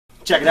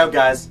Check it out,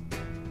 guys.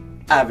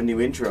 I have a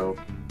new intro.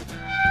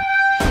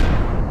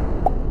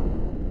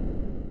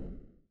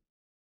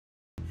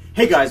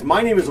 Hey guys,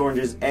 my name is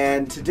Oringes,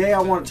 and today I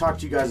want to talk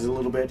to you guys a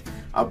little bit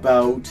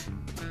about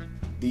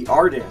the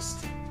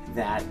artist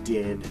that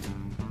did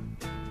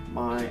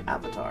my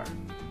avatar.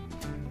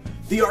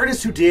 The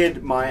artist who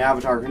did my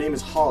avatar, her name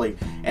is Holly,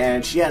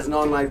 and she has an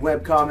online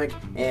webcomic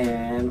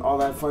and all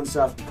that fun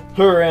stuff.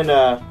 Her and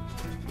a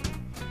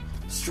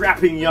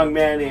strapping young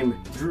man named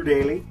Drew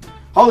Daly.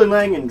 Holly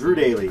Laing and Drew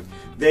Daly.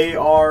 They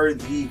are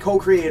the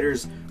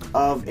co-creators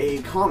of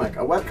a comic, a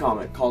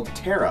webcomic called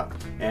Terra.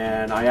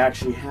 And I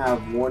actually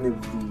have one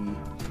of the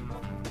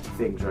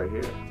things right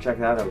here. Check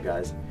that out,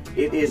 guys.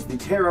 It is the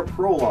Terra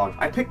Prologue.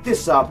 I picked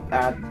this up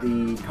at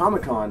the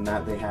Comic-Con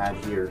that they had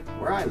here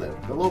where I live,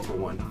 the local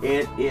one.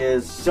 It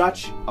is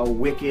such a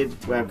wicked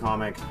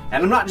webcomic.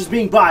 And I'm not just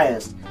being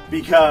biased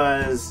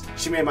because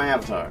she made my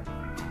avatar.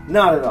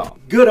 Not at all.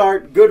 Good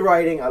art, good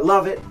writing, I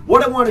love it.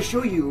 What I want to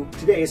show you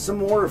today is some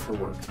more of her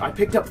work. I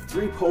picked up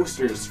 3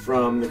 posters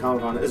from the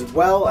Comic-Con as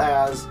well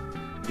as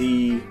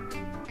the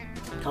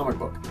comic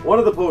book. One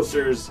of the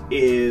posters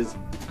is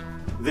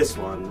this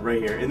one right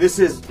here, and this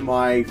is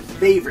my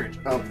favorite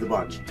of the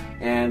bunch,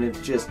 and it's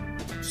just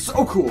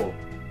so cool.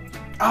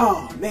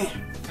 Oh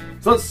man!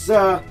 So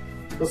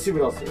let's see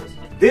what else there is.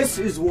 This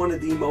is one of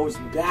the most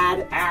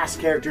badass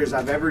characters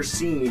I've ever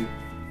seen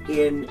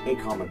in a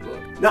comic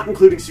book, not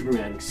including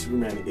Superman, because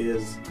Superman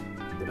is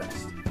the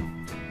best.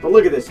 But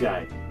look at this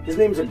guy. His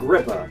name's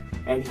Agrippa,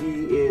 and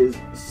he is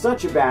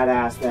such a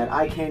badass that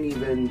I can't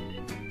even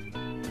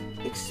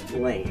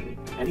explain.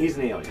 And he's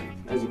an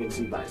alien, as you can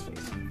see by his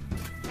face.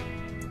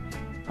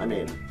 I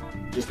mean,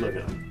 just look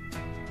at him.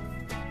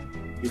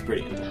 He's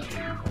pretty intense.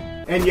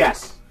 And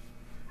yes,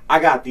 I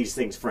got these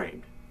things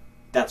framed.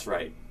 That's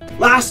right.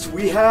 Last,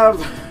 we have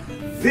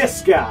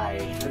this guy,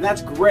 and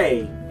that's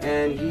Gray,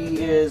 and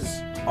he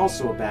is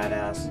also a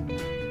badass,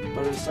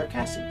 but a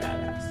sarcastic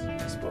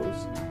badass, I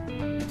suppose.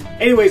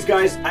 Anyways,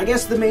 guys, I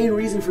guess the main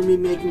reason for me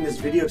making this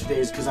video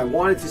today is because I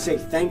wanted to say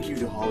thank you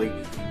to Holly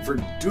for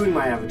doing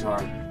my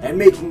avatar and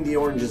making the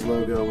Oringes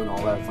logo and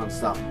all that fun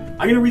stuff.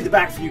 I'm gonna read the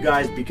back for you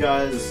guys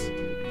because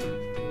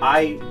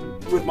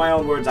with my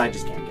own words, I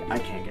can't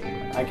get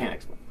it. I can't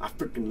explain. I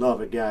freaking love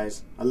it,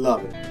 guys. I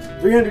love it.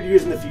 300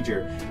 years in the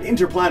future, an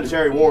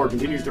interplanetary war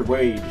continues to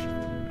wage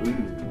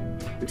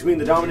between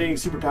the dominating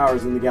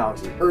superpowers in the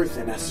galaxy, Earth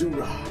and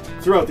Asura.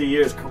 Throughout the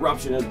years,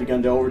 corruption has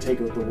begun to overtake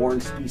the warring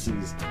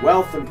species,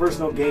 wealth and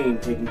personal gain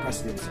taking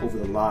precedence over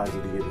the lives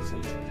of the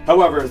innocent.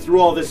 However, through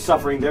all this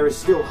suffering, there is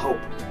still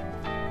hope.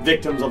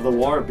 Victims of the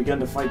war have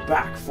begun to fight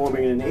back,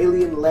 forming an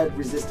alien-led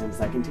resistance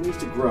that continues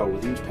to grow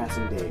with each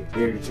passing day.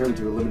 They are determined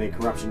to eliminate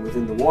corruption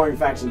within the warring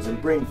factions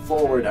and bring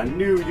forward a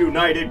new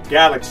united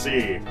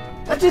galaxy.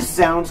 That just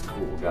sounds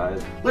cool,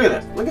 guys. Look at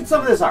this. Look at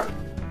some of this art.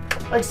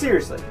 Like,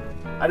 seriously.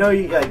 I know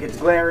it's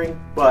glaring,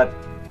 but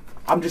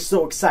I'm just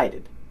so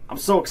excited. I'm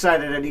so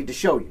excited I need to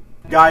show you.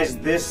 Guys,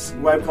 this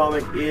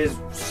webcomic is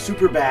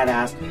super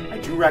badass. I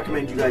do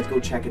recommend you guys go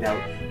check it out.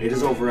 It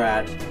is over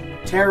at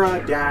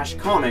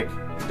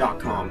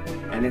Terra-Comic.com,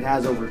 and it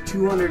has over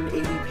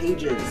 280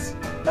 pages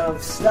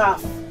of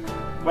stuff.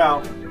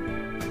 Well,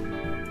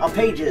 of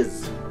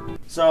pages.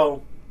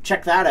 So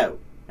check that out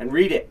and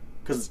read it,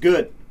 because it's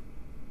good.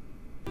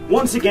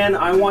 Once again,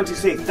 I want to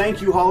say thank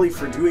you, Holly,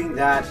 for doing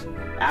that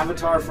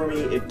avatar for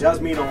me. It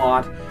does mean a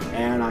lot,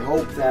 and I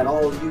hope that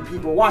all of you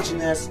people watching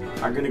this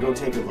are going to go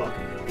take a look,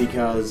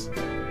 because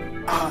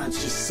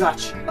it's just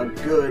such a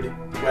good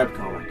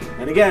webcomic.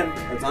 And again,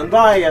 it's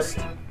unbiased.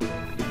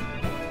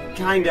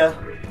 Kinda.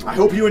 I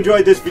hope you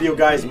enjoyed this video,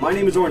 guys. My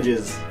name is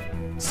Oringes.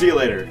 See you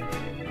later.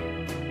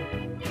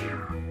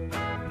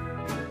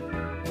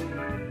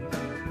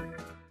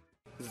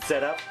 Is it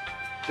set up?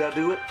 Did I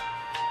do it?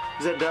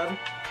 Is that done?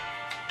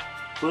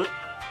 Look.